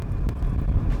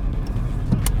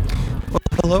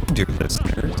Hello, dear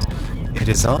listeners. It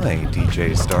is I,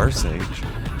 DJ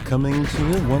Starsage, coming to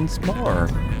you once more.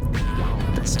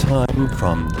 This time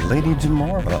from Lady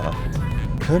Demora,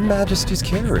 Her Majesty's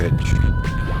carriage.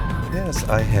 Yes,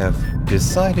 I have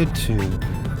decided to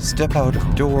step out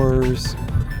of doors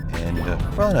and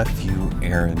run a few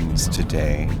errands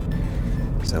today.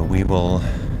 So we will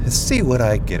see what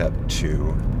I get up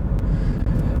to.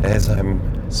 As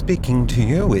I'm speaking to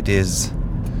you, it is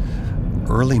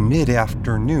early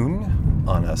mid-afternoon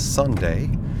on a Sunday.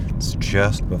 It's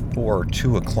just before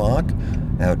 2 o'clock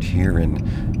out here in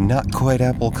not quite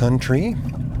Apple Country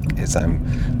as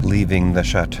I'm leaving the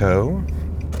chateau.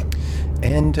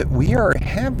 And we are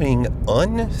having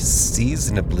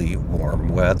unseasonably warm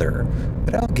weather,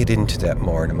 but I'll get into that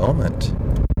more in a moment.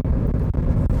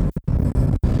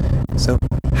 So,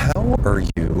 how are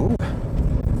you?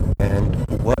 And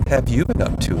what have you been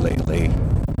up to lately?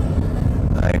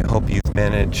 I hope you've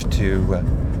managed to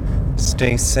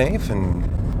stay safe and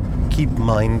keep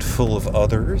mindful of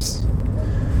others.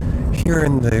 Here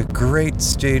in the great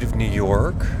state of New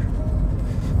York,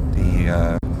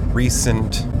 the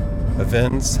recent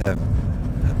events have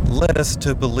led us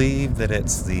to believe that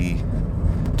it's the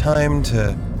time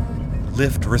to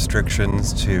lift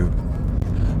restrictions to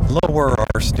lower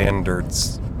our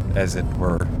standards, as it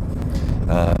were,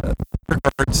 in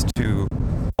regards to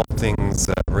all things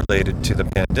related to the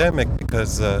pandemic,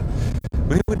 because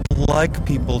we would like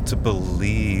people to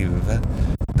believe that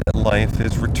life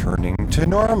is returning to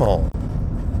normal.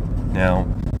 Now,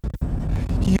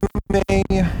 you may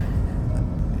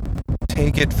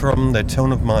take it from the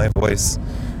tone of my voice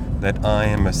that I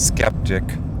am a skeptic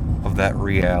of that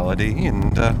reality,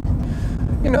 and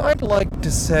I'd like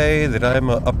to say that I'm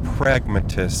a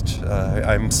pragmatist.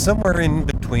 I'm somewhere in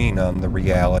between on the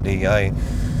reality.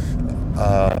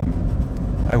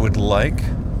 I would like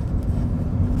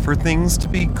for things to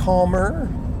be calmer,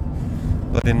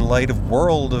 but in light of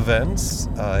world events,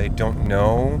 I don't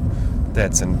know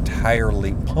that's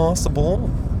entirely possible.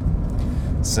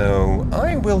 So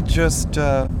I will just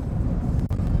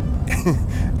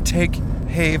take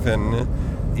haven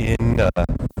in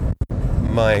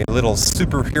my little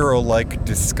superhero-like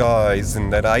disguise, in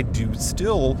that I do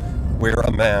still wear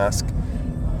a mask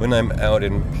when I'm out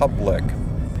in public.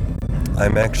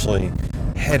 I'm actually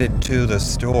headed to the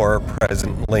store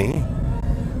presently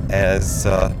as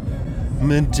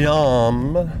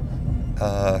Madame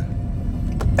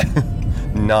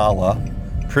Nala,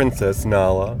 Princess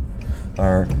Nala,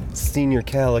 our senior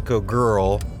calico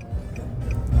girl,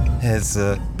 has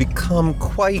become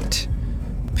quite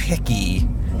picky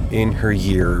in her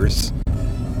years,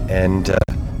 and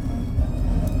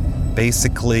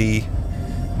basically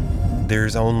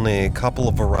there's only a couple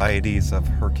of varieties of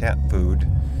her cat food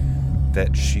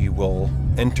that she will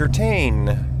entertain.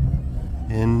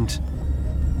 And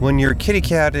when your kitty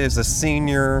cat is a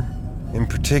senior, and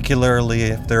particularly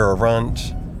if they're a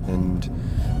runt and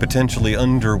potentially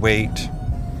underweight,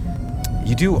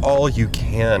 you do all you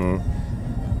can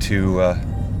to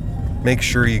make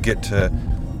sure you get to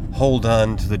hold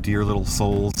on to the dear little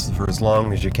souls for as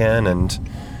long as you can. And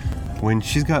when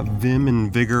she's got vim and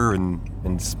vigor and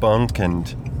spunk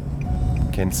and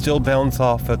can still bounce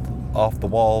off the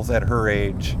walls at her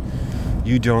age,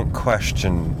 you don't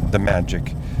question the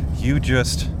magic. You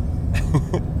just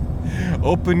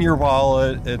open your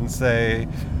wallet and say,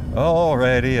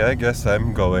 alrighty, I guess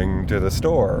I'm going to the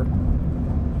store.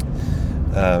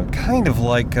 Kind of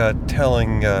like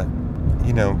telling,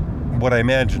 what I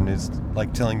imagine is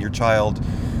like telling your child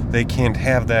they can't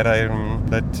have that item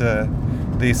that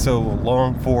they so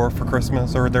long for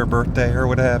Christmas or their birthday or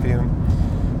what have you.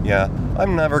 Yeah,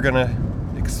 I'm never gonna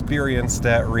experience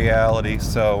that reality,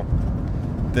 so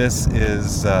this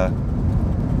is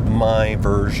my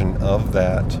version of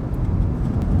that.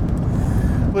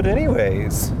 But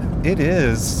anyways, it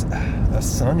is a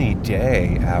sunny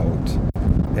day out.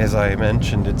 As I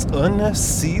mentioned, it's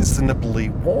unseasonably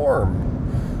warm.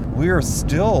 We are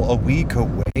still a week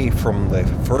away from the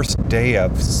first day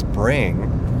of spring,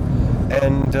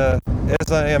 and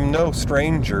as I am no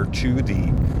stranger to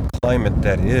the climate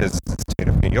that is the state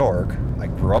of New York, I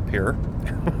grew up here,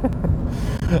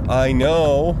 I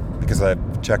know, because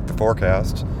I've checked the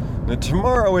forecast, that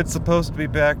tomorrow it's supposed to be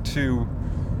back to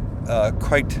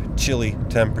quite chilly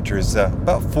temperatures,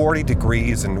 about 40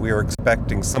 degrees, and we are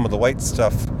expecting some of the white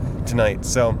stuff tonight.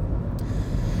 So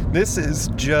this is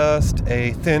just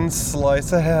a thin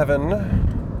slice of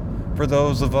heaven for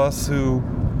those of us who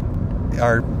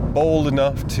are bold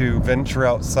enough to venture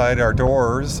outside our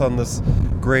doors on this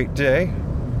great day,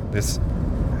 this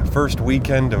first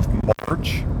weekend of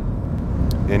March.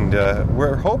 And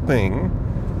we're hoping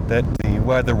that the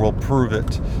weather will prove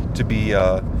it to be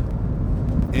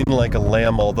in like a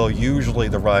lamb, although usually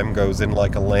the rhyme goes in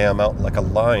like a lamb, out like a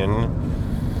lion.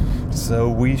 So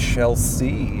we shall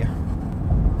see.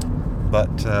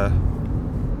 But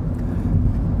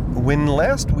when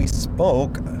last we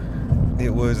spoke, it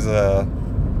was, it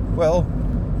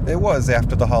was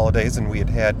after the holidays, and we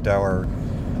had our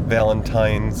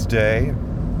Valentine's Day.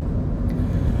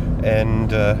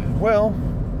 And,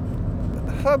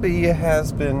 hubby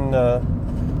has been,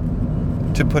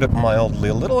 to put it mildly,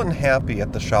 a little unhappy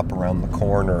at the shop around the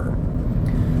corner.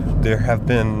 There have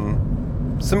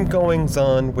been some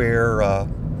goings-on where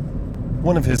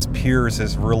one of his peers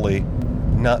has really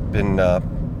not been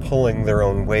pulling their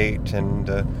own weight, and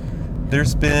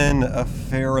there's been a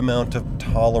fair amount of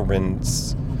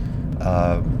tolerance.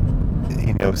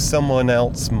 Someone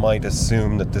else might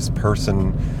assume that this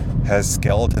person has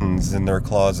skeletons in their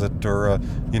closet, or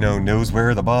knows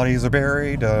where the bodies are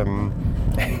buried.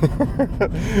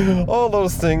 All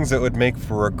those things that would make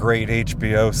for a great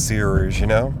HBO series,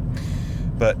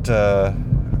 But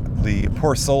the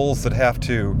poor souls that have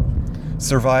to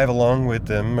survive along with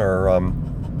them are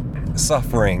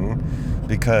suffering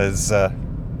because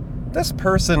this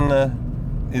person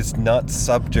is not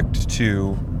subject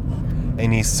to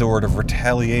any sort of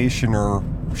retaliation, or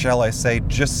shall I say,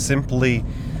 just simply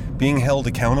being held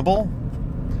accountable.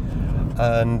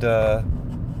 And,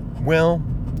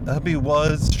 hubby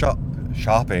was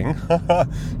shopping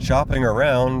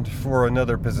around for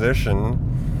another position,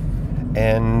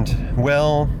 and,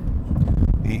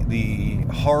 the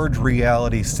hard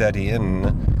reality set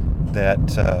in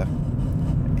that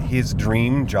his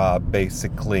dream job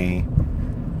basically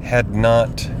had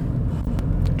not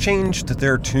changed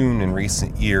their tune in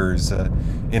recent years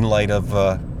in light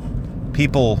of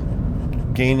people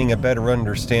gaining a better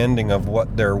understanding of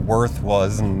what their worth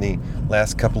was in the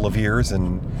last couple of years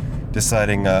and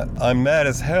deciding, I'm mad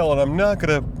as hell and I'm not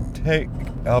gonna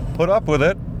put up with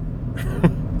it.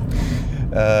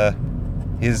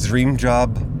 His dream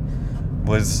job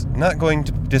was not going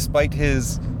to, despite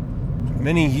his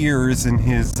many years in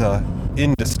his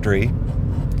industry,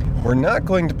 we're not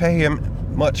going to pay him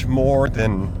much more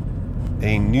than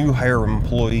a new hire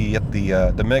employee at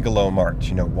the Megalomart,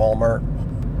 Walmart.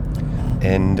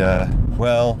 And,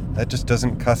 that just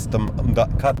doesn't cut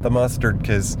the mustard,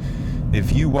 because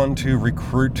if you want to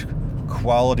recruit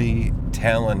quality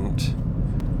talent,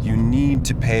 you need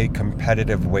to pay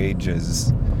competitive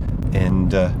wages.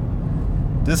 And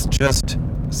this just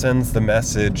sends the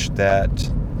message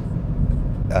that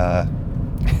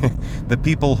the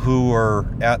people who are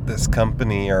at this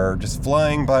company are just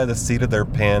flying by the seat of their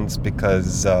pants,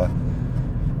 because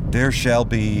there shall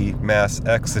be mass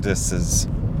exoduses.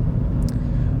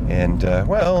 And,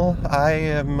 I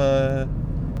am,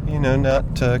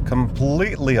 not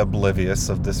completely oblivious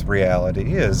of this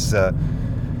reality. As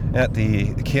at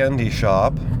the candy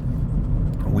shop,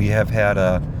 we have had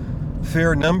a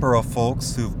fair number of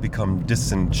folks who've become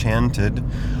disenchanted,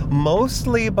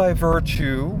 mostly by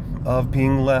virtue of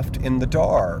being left in the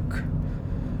dark.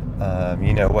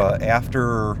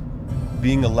 After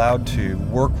being allowed to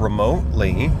work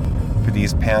remotely for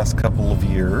these past couple of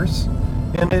years,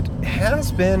 and it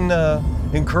has been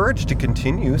encouraged to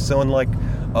continue. So unlike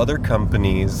other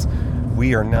companies,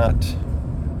 we are not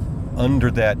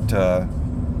under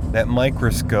that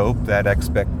microscope, that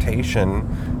expectation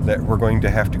that we're going to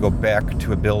have to go back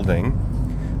to a building.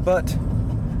 But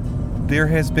there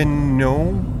has been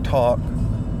no talk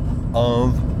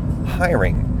of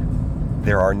hiring.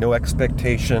 There are no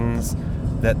expectations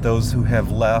that those who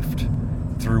have left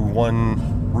through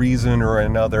one reason or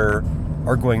another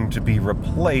are going to be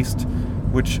replaced,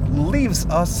 which leaves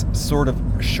us sort of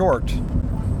short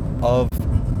of,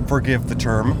 forgive the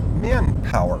term,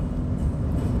 manpower.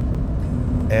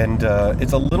 And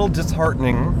it's a little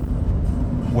disheartening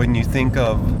when you think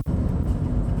of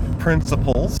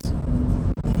principles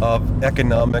of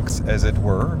economics, as it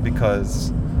were,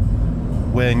 because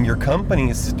when your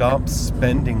company stops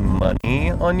spending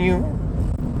money on you,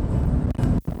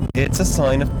 it's a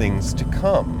sign of things to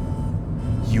come.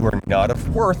 You are not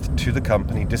of worth to the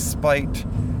company, despite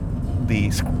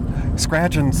the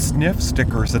scratch and sniff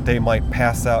stickers that they might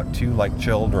pass out to like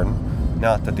children.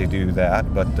 Not that they do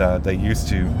that, but they used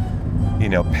to,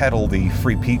 peddle the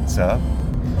free pizza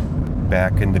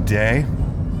back in the day.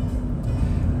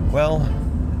 Well,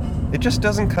 it just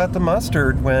doesn't cut the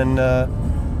mustard when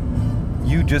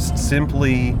you just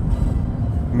simply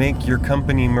make your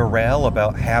company morale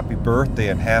about happy birthday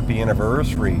and happy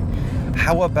anniversary.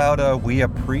 How about we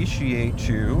appreciate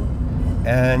you,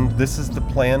 and this is the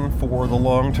plan for the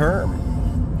long term?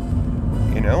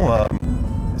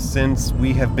 since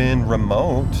we have been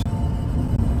remote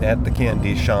at the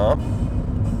candy shop,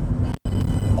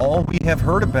 all we have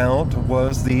heard about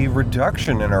was the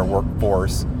reduction in our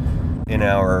workforce in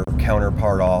our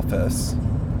counterpart office.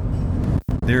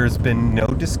 There's been no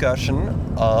discussion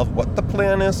of what the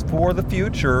plan is for the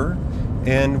future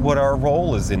and what our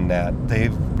role is in that.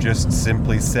 They've just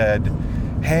simply said,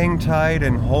 hang tight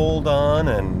and hold on,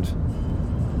 and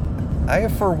I,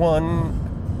 for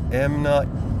one, am not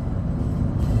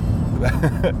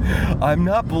I'm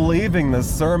not believing the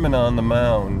Sermon on the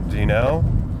Mount, you know?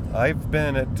 I've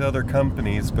been at other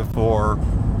companies before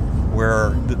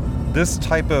where this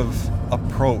type of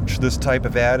approach, this type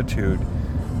of attitude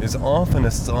is often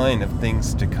a sign of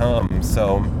things to come.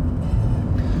 So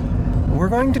we're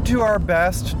going to do our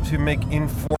best to make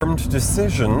informed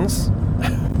decisions.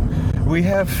 We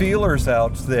have feelers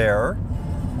out there,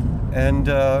 and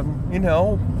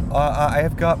I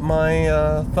have got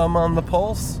my thumb on the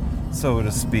pulse, so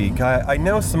to speak. I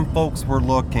know some folks were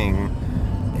looking,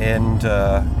 and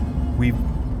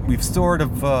we've sort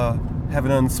of have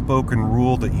an unspoken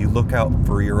rule that you look out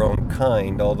for your own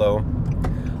kind, although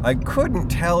I couldn't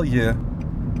tell you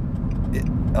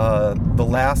the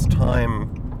last time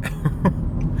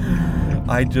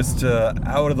I just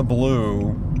out of the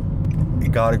blue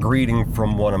got a greeting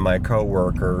from one of my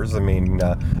coworkers. I mean,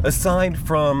 aside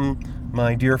from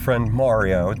my dear friend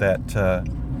Mario that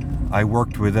I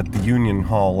worked with at the Union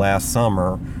Hall last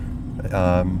summer,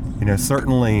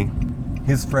 certainly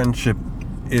his friendship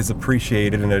is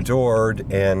appreciated and adored,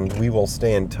 and we will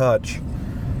stay in touch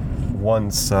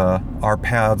once our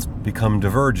paths become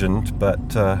divergent. But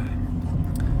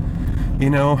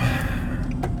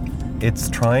it's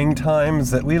trying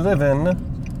times that we live in,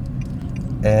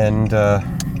 and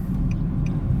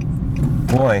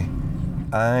boy,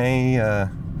 I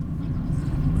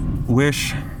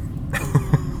wish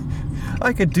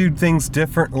I could do things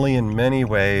differently in many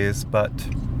ways, but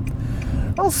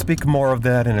I'll speak more of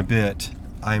that in a bit.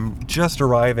 I'm just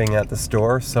arriving at the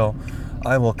store, so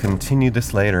I will continue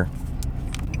this later.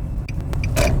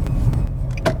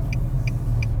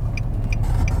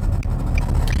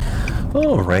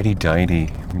 Alrighty-dighty,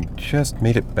 we just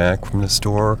made it back from the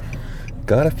store.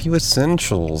 Got a few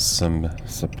essentials, some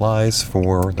supplies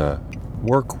for the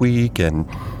work week, and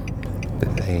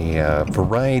a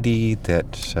variety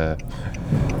that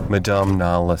Madame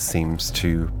Nala seems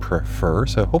to prefer.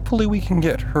 So hopefully we can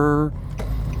get her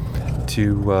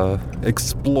to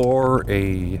explore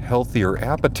a healthier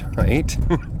appetite,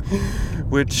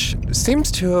 which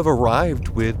seems to have arrived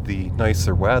with the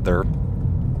nicer weather.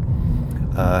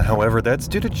 However, that's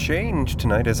due to change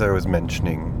tonight, as I was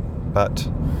mentioning. But,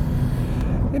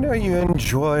 you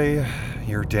enjoy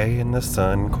your day in the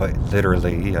sun, quite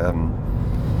literally.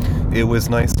 It was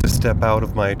nice to step out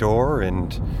of my door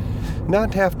and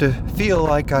not have to feel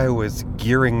like I was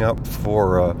gearing up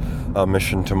for a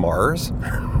mission to Mars.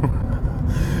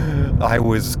 I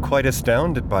was quite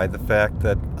astounded by the fact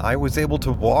that I was able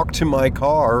to walk to my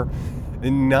car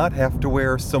and not have to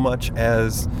wear so much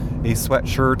as a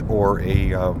sweatshirt or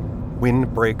a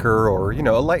windbreaker or,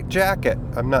 a light jacket.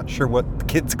 I'm not sure what the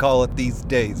kids call it these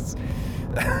days.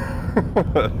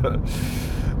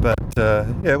 But,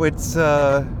 it's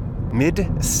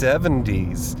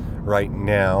mid-70s right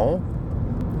now.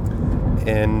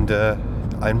 And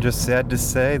I'm just sad to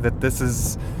say that this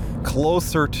is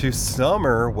closer to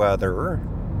summer weather,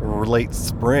 or late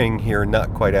spring here,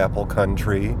 not quite apple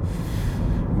country,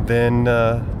 than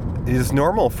is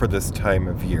normal for this time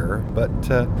of year. But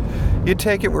you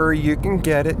take it where you can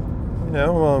get it.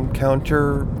 Count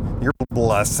your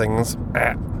blessings.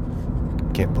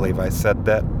 Can't believe I said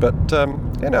that, but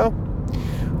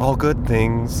all good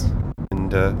things.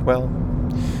 And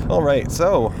all right.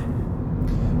 So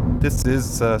this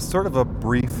is sort of a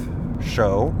brief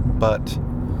show, but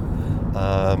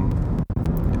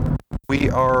we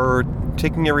are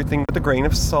taking everything with a grain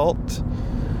of salt.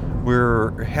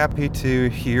 We're happy to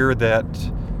hear that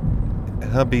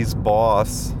hubby's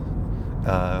boss,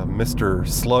 Mr.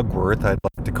 Slugworth, I'd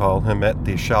like to call him, at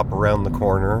the shop around the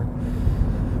corner,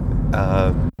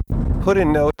 put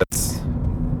in notice,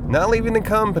 not leaving the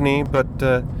company, but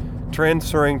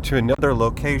transferring to another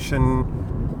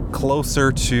location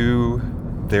closer to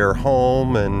their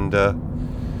home. And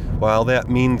while that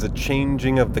means a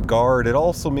changing of the guard, it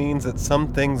also means that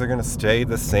some things are going to stay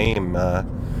the same,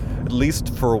 at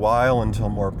least for a while, until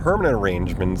more permanent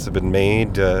arrangements have been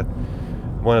made.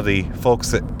 One of the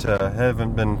folks that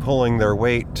haven't been pulling their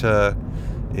weight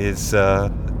is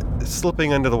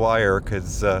slipping under the wire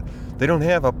because they don't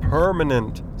have a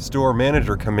permanent store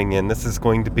manager coming in. This is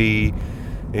going to be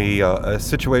a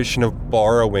situation of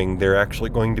borrowing. They're actually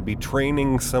going to be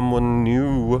training someone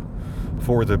new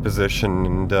for the position,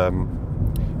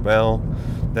 and well,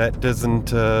 that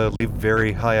doesn't leave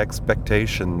very high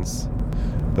expectations.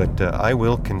 But I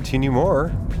will continue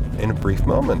more in a brief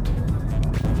moment.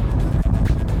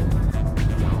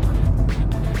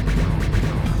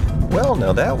 Well,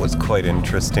 now that was quite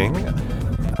interesting.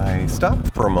 I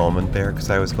stopped for a moment there because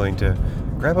I was going to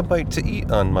grab a bite to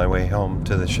eat on my way home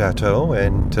to the chateau,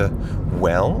 and,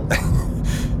 well,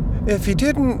 if you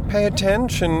didn't pay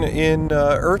attention in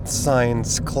earth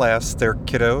science class there,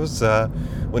 kiddos,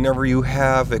 whenever you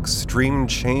have extreme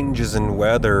changes in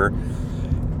weather,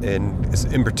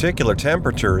 and in particular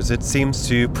temperatures, it seems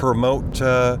to promote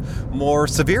more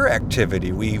severe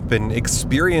activity. We've been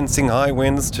experiencing high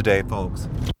winds today, folks.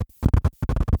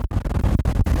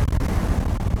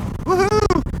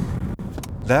 Woohoo!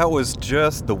 That was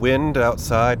just the wind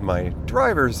outside my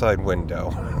driver's side window.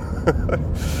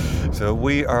 So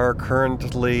we are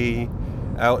currently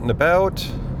out and about,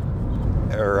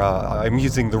 or I'm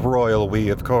using the royal we,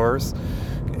 of course,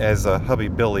 as hubby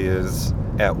Billy is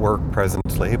at work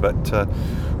presently, but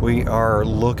we are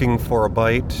looking for a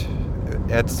bite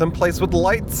at some place with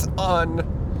lights on.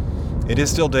 It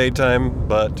is still daytime,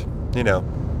 but, you know,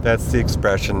 that's the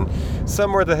expression.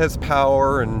 Somewhere that has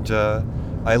power, and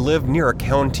I live near a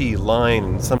county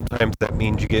line. Sometimes that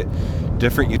means you get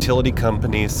different utility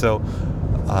companies, so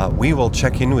we will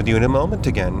check in with you in a moment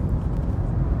again.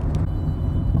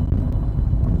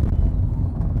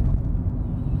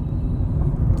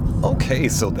 Okay,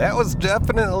 so that was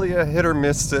definitely a hit or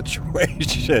miss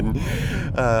situation.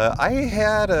 I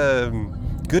had a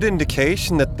good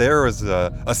indication that there was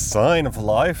a sign of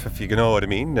life, if you know what I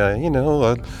mean.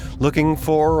 Looking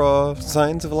for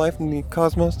signs of life in the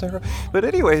cosmos there. But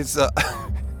anyways,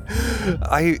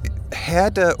 I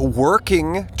had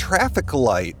working traffic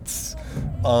lights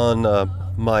on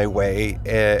my way,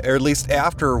 or at least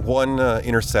after one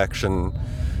intersection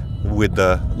with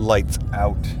the lights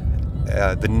out.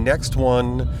 The next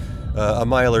one, a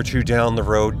mile or two down the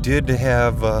road, did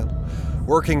have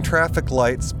working traffic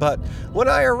lights, but when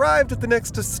I arrived at the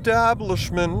next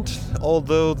establishment,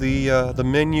 although the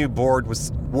menu board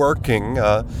was working,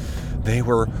 they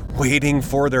were waiting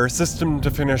for their system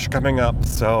to finish coming up,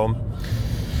 so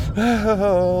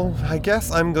I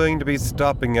guess I'm going to be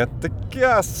stopping at the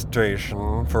gas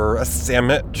station for a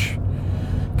sandwich.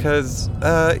 Because,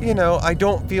 I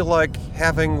don't feel like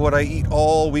having what I eat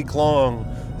all week long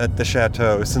at the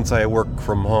chateau since I work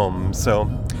from home. So,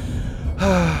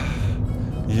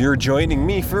 you're joining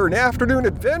me for an afternoon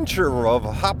adventure of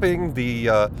hopping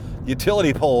the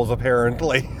utility poles,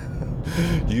 apparently.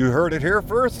 You heard it here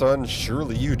first on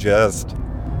Surely You Jest.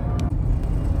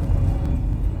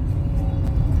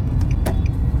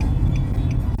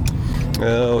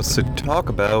 Oh, so talk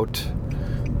about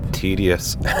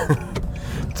tedious.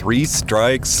 3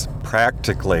 strikes,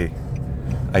 practically.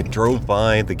 I drove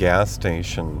by the gas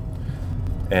station,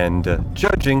 and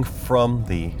judging from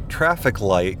the traffic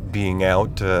light being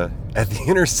out at the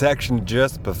intersection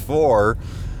just before,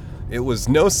 it was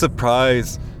no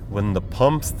surprise when the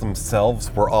pumps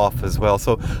themselves were off as well.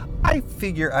 So I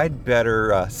figure I'd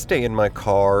better stay in my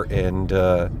car and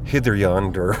hither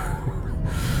yonder.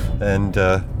 And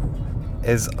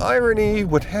as irony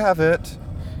would have it,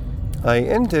 I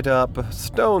ended up a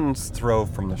stone's throw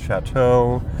from the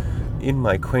chateau in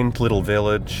my quaint little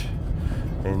village.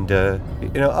 And,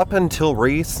 up until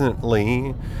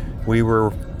recently, we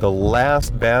were the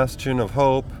last bastion of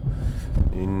hope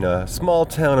in small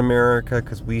town America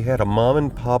because we had a mom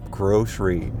and pop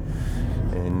grocery.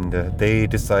 And they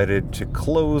decided to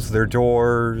close their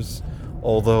doors,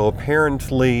 although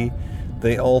apparently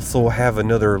they also have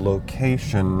another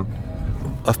location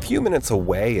a few minutes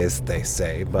away, as they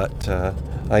say, but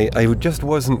I just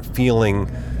wasn't feeling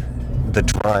the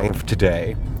drive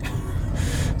today.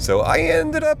 So I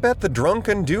ended up at the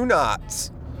Drunken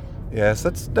Do-Nots. Yes,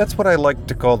 that's what I like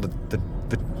to call the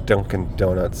Dunkin'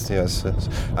 Donuts. Yes,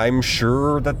 I'm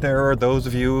sure that there are those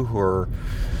of you who are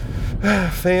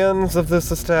fans of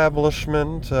this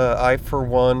establishment. I, for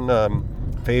one,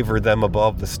 favor them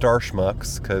above the Star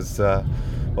Schmucks because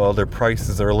their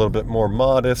prices are a little bit more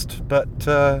modest, but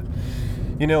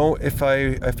if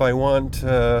I want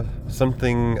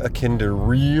something akin to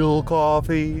real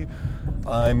coffee,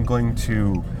 I'm going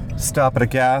to stop at a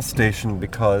gas station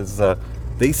because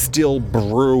they still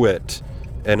brew it,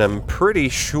 and I'm pretty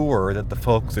sure that the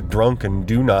folks at Drunken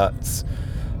Do-Nots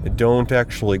don't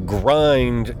actually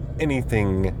grind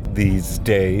anything these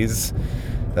days.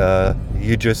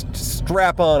 You just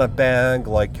strap on a bag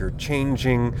like you're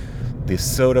changing the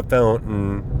soda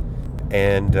fountain,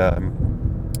 and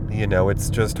It's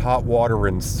just hot water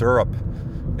and syrup.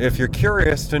 If you're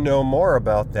curious to know more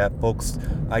about that, folks,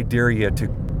 I dare you to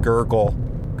Google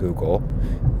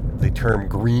the term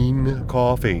green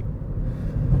coffee.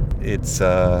 It's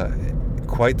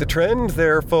quite the trend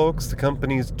there, folks. The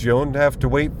companies don't have to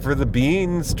wait for the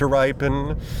beans to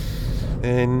ripen.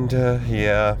 And,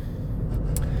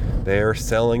 they're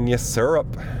selling you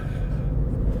syrup.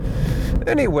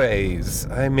 Anyways,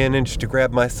 I managed to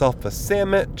grab myself a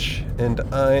sandwich, and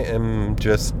I am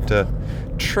just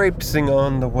traipsing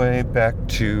on the way back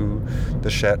to the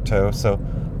chateau, so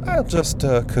I'll just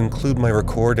conclude my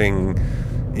recording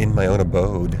in my own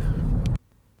abode.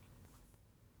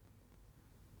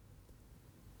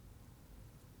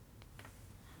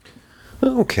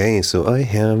 Okay, so I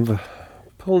have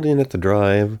pulled in at the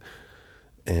drive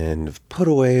and put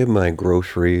away my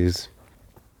groceries,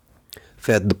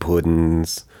 fed the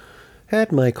puddins,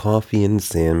 had my coffee and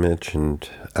sandwich, and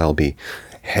I'll be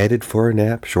headed for a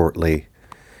nap shortly.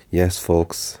 Yes,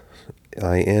 folks,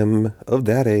 I am of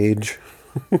that age.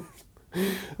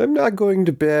 I'm not going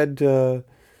to bed,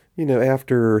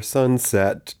 after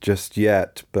sunset just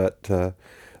yet, but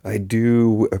I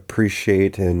do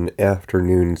appreciate an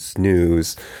afternoon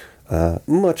snooze,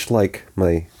 much like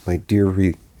my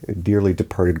dearly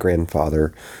departed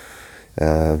grandfather.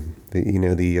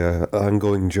 The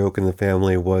ongoing joke in the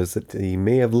family was that he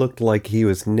may have looked like he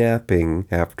was napping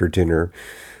after dinner,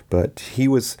 but he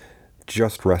was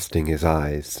just resting his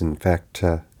eyes. In fact,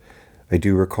 I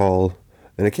do recall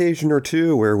an occasion or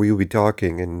two where we would be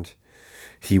talking and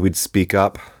he would speak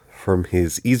up from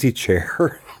his easy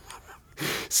chair,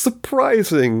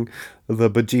 surprising the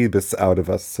bejeebus out of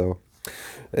us. So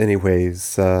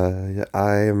anyways,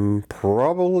 I'm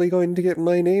probably going to get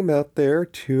my name out there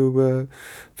to a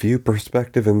few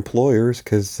prospective employers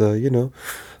because,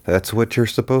 that's what you're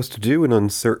supposed to do in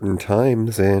uncertain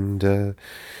times, and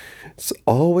it's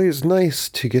always nice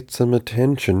to get some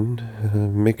attention.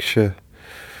 Makes you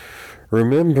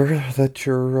remember that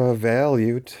you're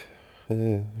valued.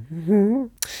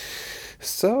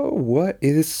 So, what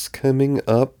is coming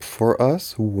up for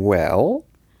us? Well,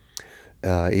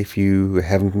 if you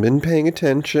haven't been paying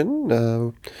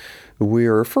attention, we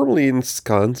are firmly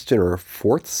ensconced in our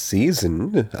 4th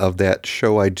season of that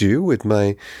show I do with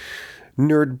my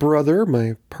nerd brother,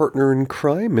 my partner in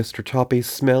crime, Mr. Toppy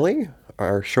Smelly,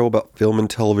 our show about film and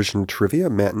television trivia,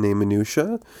 Matinee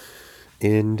Minutia.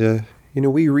 And,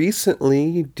 we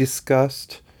recently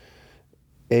discussed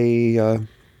a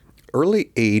early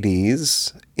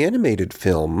 80s animated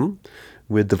film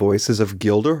with the voices of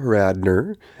Gilda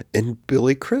Radner and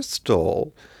Billy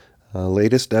Crystal.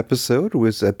 Latest episode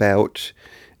was about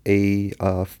a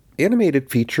animated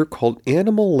feature called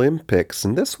Animal Olympics,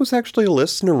 and this was actually a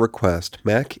listener request.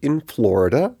 Mac in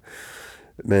Florida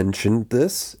mentioned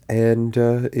this, and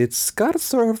it's got a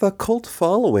sort of a cult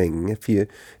following. If you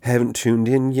haven't tuned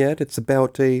in yet, it's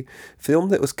about a film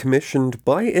that was commissioned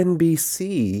by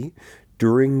NBC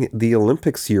during the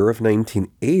Olympics year of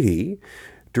 1980,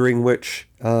 during which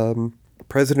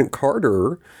President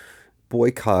Carter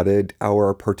boycotted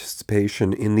our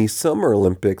participation in the Summer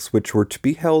Olympics, which were to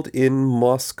be held in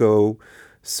Moscow,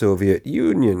 Soviet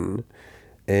Union.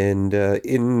 And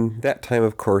in that time,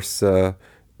 of course, the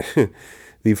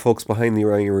folks behind the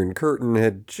Iron Curtain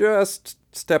had just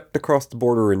stepped across the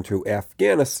border into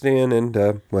Afghanistan,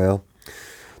 and,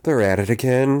 they're at it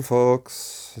again,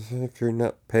 folks. If you're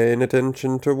not paying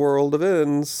attention to world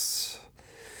events.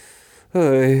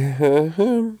 But,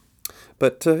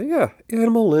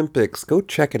 Animal Olympics. Go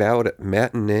check it out at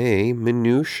Matinee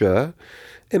Minutia,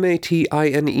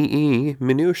 M-A-T-I-N-E-E,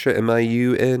 Minutia,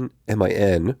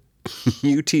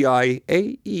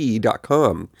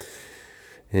 M-I-U-N-M-I-N-U-T-I-A-E.com.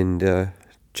 And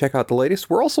check out the latest.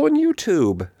 We're also on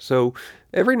YouTube, so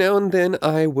every now and then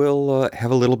I will have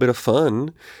a little bit of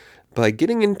fun by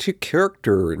getting into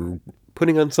character and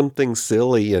putting on something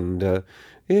silly and,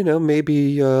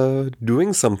 maybe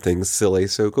doing something silly.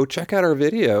 So go check out our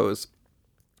videos.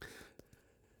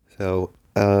 So,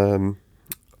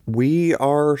 we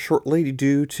are shortly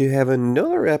due to have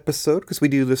another episode because we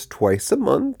do this twice a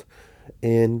month.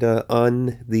 And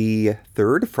on the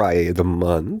 3rd Friday of the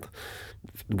month,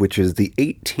 which is the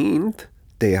 18th,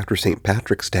 day after St.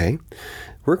 Patrick's Day,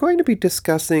 we're going to be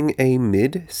discussing a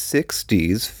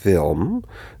mid-60s film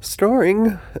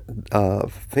starring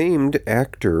famed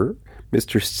actor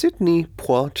Mr. Sidney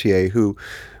Poitier, who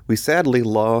we sadly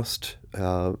lost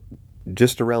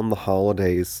just around the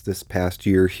holidays this past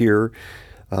year here.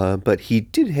 But he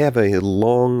did have a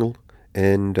long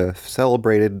and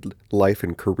celebrated life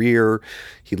and career.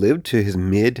 He lived to his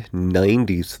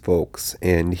mid-90s, folks,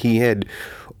 and he had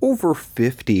over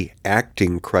 50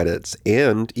 acting credits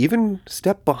and even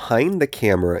stepped behind the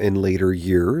camera in later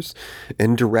years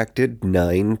and directed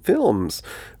 9 films.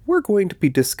 We're going to be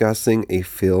discussing a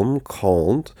film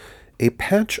called A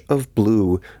Patch of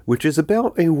Blue, which is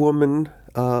about a woman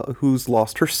who's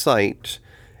lost her sight,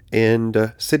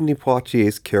 and Sidney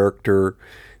Poitier's character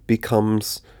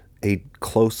becomes a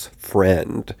close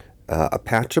friend. A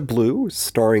Patch of Blue,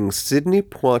 starring Sidney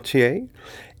Poitier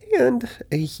and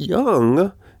a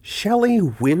young Shelley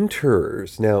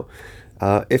Winters. Now,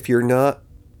 if you're not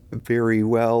very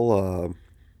well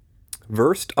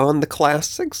versed on the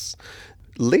classics,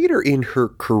 later in her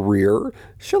career,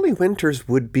 Shelley Winters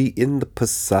would be in the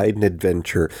Poseidon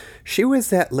Adventure. She was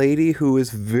that lady who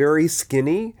was very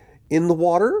skinny in the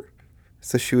water.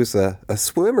 So she was a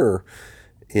swimmer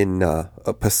in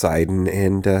Poseidon,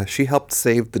 and she helped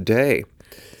save the day.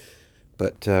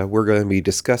 But we're going to be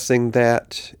discussing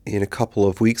that in a couple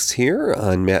of weeks here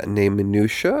on Matinee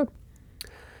Minutia.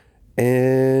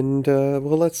 And,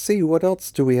 well, let's see, what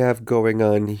else do we have going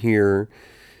on here?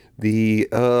 The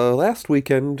last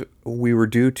weekend, we were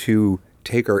due to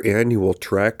take our annual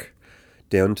trek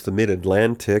down to the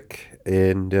Mid-Atlantic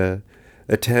and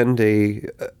attend a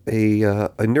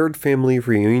nerd family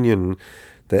reunion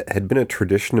that had been a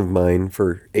tradition of mine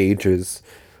for ages.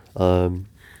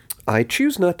 I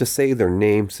choose not to say their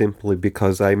name simply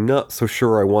because I'm not so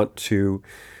sure I want to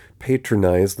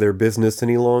patronize their business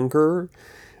any longer.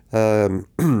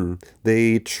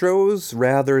 They chose,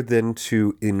 rather than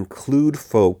to include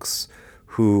folks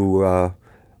who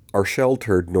are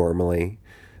sheltered normally,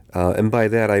 and by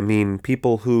that I mean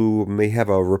people who may have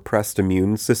a repressed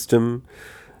immune system,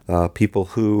 people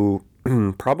who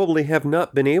probably have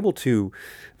not been able to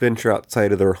venture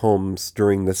outside of their homes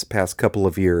during this past couple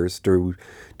of years due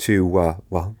to,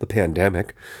 the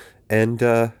pandemic. And,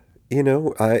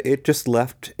 it just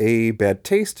left a bad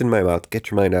taste in my mouth. Get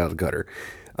your mind out of the gutter.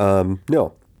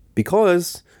 No,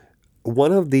 because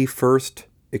one of the first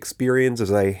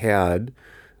experiences I had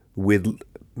with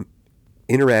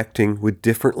interacting with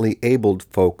differently abled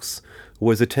folks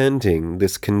was attending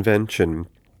this convention.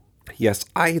 Yes,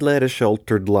 I led a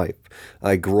sheltered life.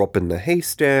 I grew up in the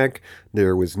haystack.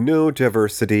 There was no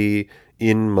diversity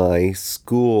in my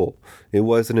school. It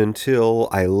wasn't until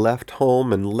I left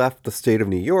home and left the state of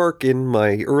New York in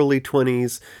my early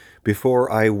 20s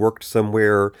before I worked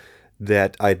somewhere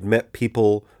that I'd met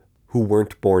people who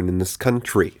weren't born in this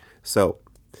country. So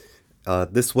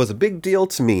this was a big deal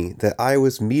to me that I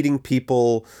was meeting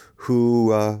people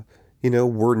who,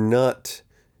 were not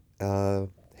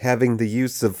having the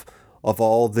use of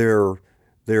all their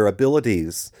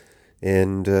abilities.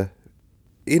 And,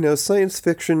 science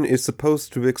fiction is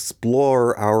supposed to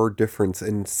explore our difference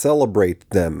and celebrate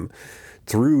them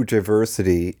through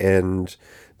diversity. And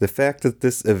the fact that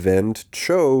this event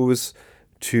chose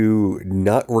to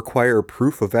not require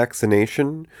proof of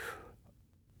vaccination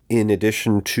in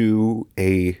addition to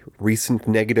a recent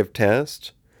negative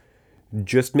test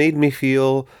just made me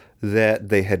feel that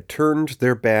they had turned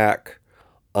their back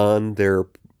on their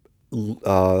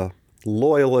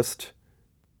loyalist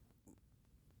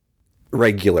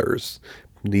regulars.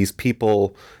 These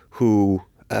people who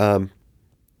the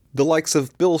likes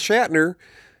of Bill Shatner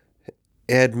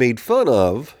had made fun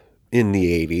of in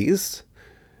the 80s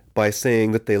by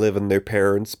saying that they live in their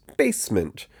parents'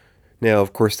 basement. Now,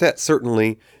 of course, that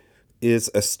certainly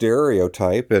is a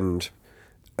stereotype, and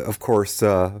of course,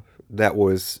 that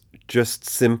was just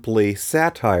simply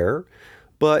satire,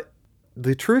 but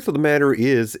the truth of the matter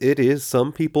is, it is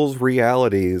some people's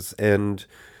realities, and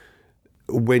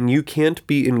when you can't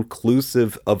be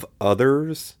inclusive of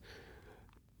others,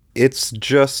 it's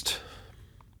just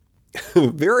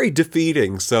very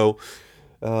defeating. So,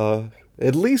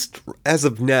 at least as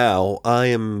of now, I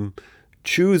am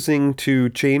choosing to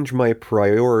change my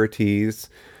priorities,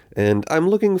 and I'm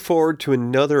looking forward to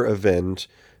another event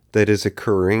that is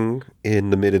occurring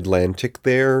in the Mid-Atlantic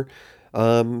there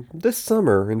this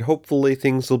summer, and hopefully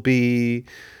things will be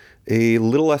a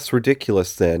little less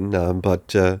ridiculous then,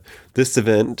 but this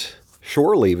event,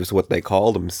 Shore Leave is what they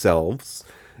call themselves,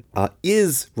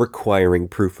 is requiring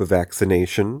proof of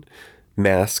vaccination,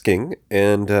 masking,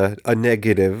 and a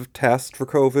negative test for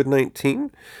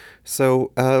COVID-19.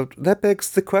 So that begs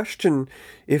the question,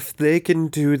 if they can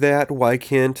do that, why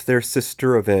can't their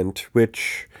sister event,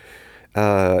 which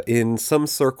in some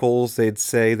circles they'd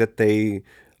say that they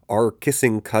are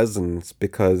kissing cousins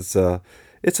because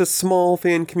it's a small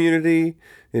fan community,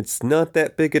 it's not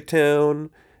that big a town,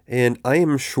 and I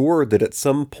am sure that at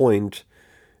some point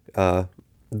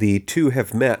the two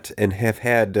have met and have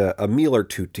had a meal or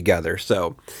two together.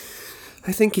 So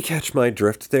I think you catch my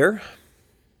drift there.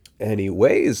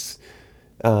 Anyways,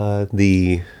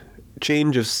 the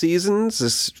change of seasons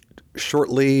is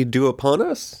shortly due upon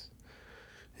us,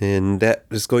 and that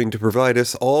is going to provide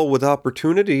us all with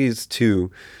opportunities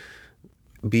to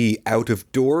be out of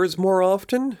doors more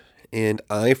often, and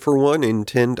I, for one,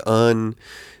 intend on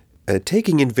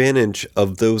taking advantage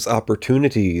of those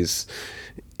opportunities,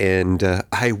 and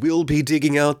I will be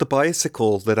digging out the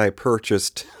bicycle that I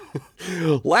purchased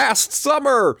last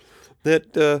summer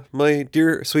that my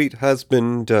dear sweet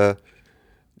husband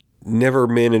never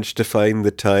managed to find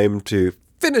the time to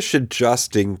finish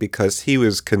adjusting because he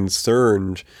was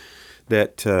concerned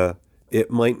that it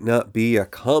might not be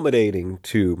accommodating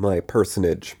to my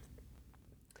personage.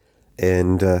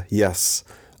 And yes,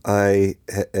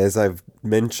 as I've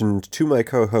mentioned to my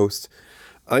co-host,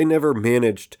 I never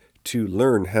managed to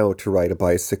learn how to ride a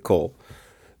bicycle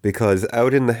because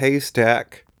out in the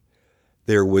haystack,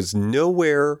 there was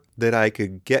nowhere that I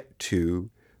could get to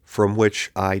from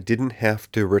which I didn't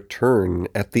have to return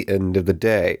at the end of the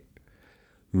day.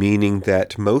 Meaning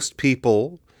that most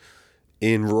people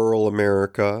in rural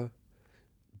America,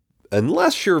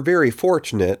 unless you're very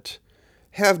fortunate,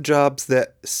 have jobs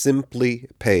that simply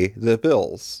pay the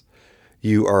bills.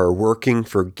 You are working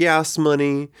for gas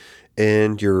money,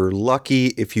 and you're lucky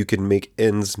if you can make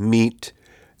ends meet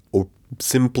or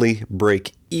simply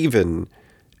break even.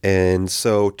 And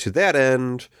so to that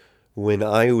end, when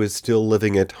I was still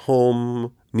living at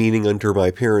home, meaning under my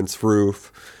parents'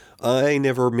 roof, I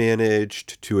never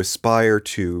managed to aspire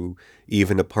to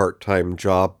even a part-time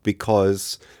job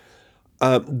because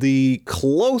the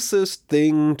closest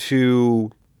thing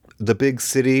to the big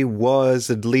city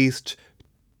was at least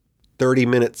 30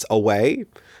 minutes away.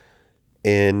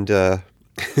 And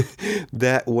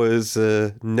that was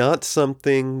not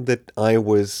something that I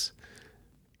was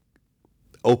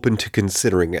open to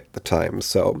considering at the time.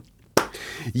 So,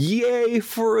 yay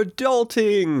for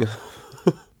adulting!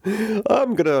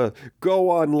 I'm gonna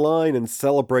go online and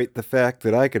celebrate the fact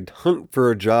that I could hunt for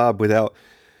a job without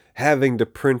having to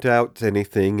print out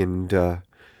anything and,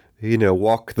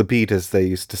 walk the beat, as they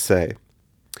used to say.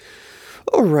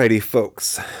 Alrighty,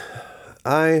 folks.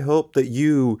 I hope that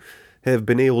you have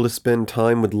been able to spend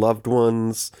time with loved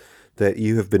ones, that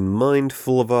you have been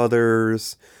mindful of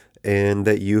others, and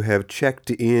that you have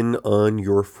checked in on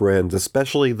your friends,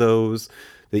 especially those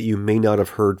that you may not have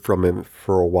heard from him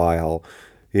for a while.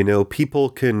 You know, people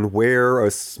can wear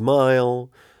a smile,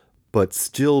 but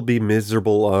still be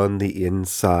miserable on the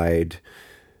inside.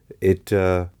 It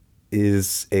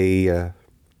is a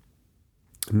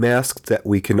mask that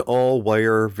we can all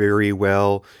wear very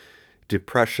well.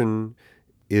 Depression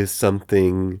is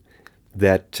something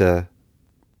that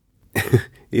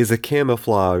is a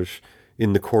camouflage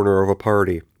in the corner of a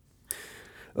party.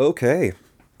 Okay,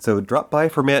 so drop by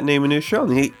for Matinee Minutia on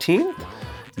the 18th.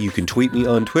 You can tweet me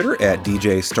on Twitter at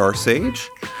DJStarsage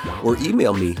or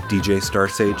email me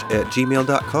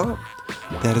djstarsage@gmail.com.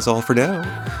 That is all for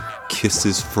now.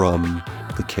 Kisses from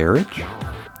the carriage.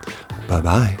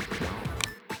 Bye-bye.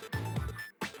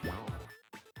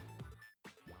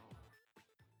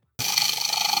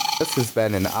 This has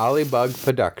been an Ollybug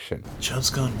production. Chubb's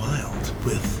Gone Wild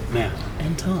with Matt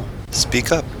and Tom.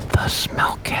 Speak up. The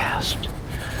Smellcast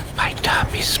by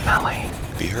Tommy Smelly.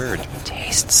 Be heard.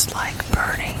 Tastes like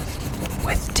burning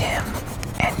with Tim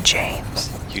and James.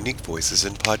 Unique voices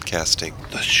in podcasting.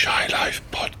 the Shy Life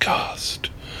Podcast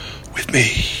with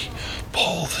me,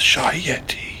 Paul the Shy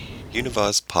Yeti.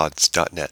 Univazpods.net.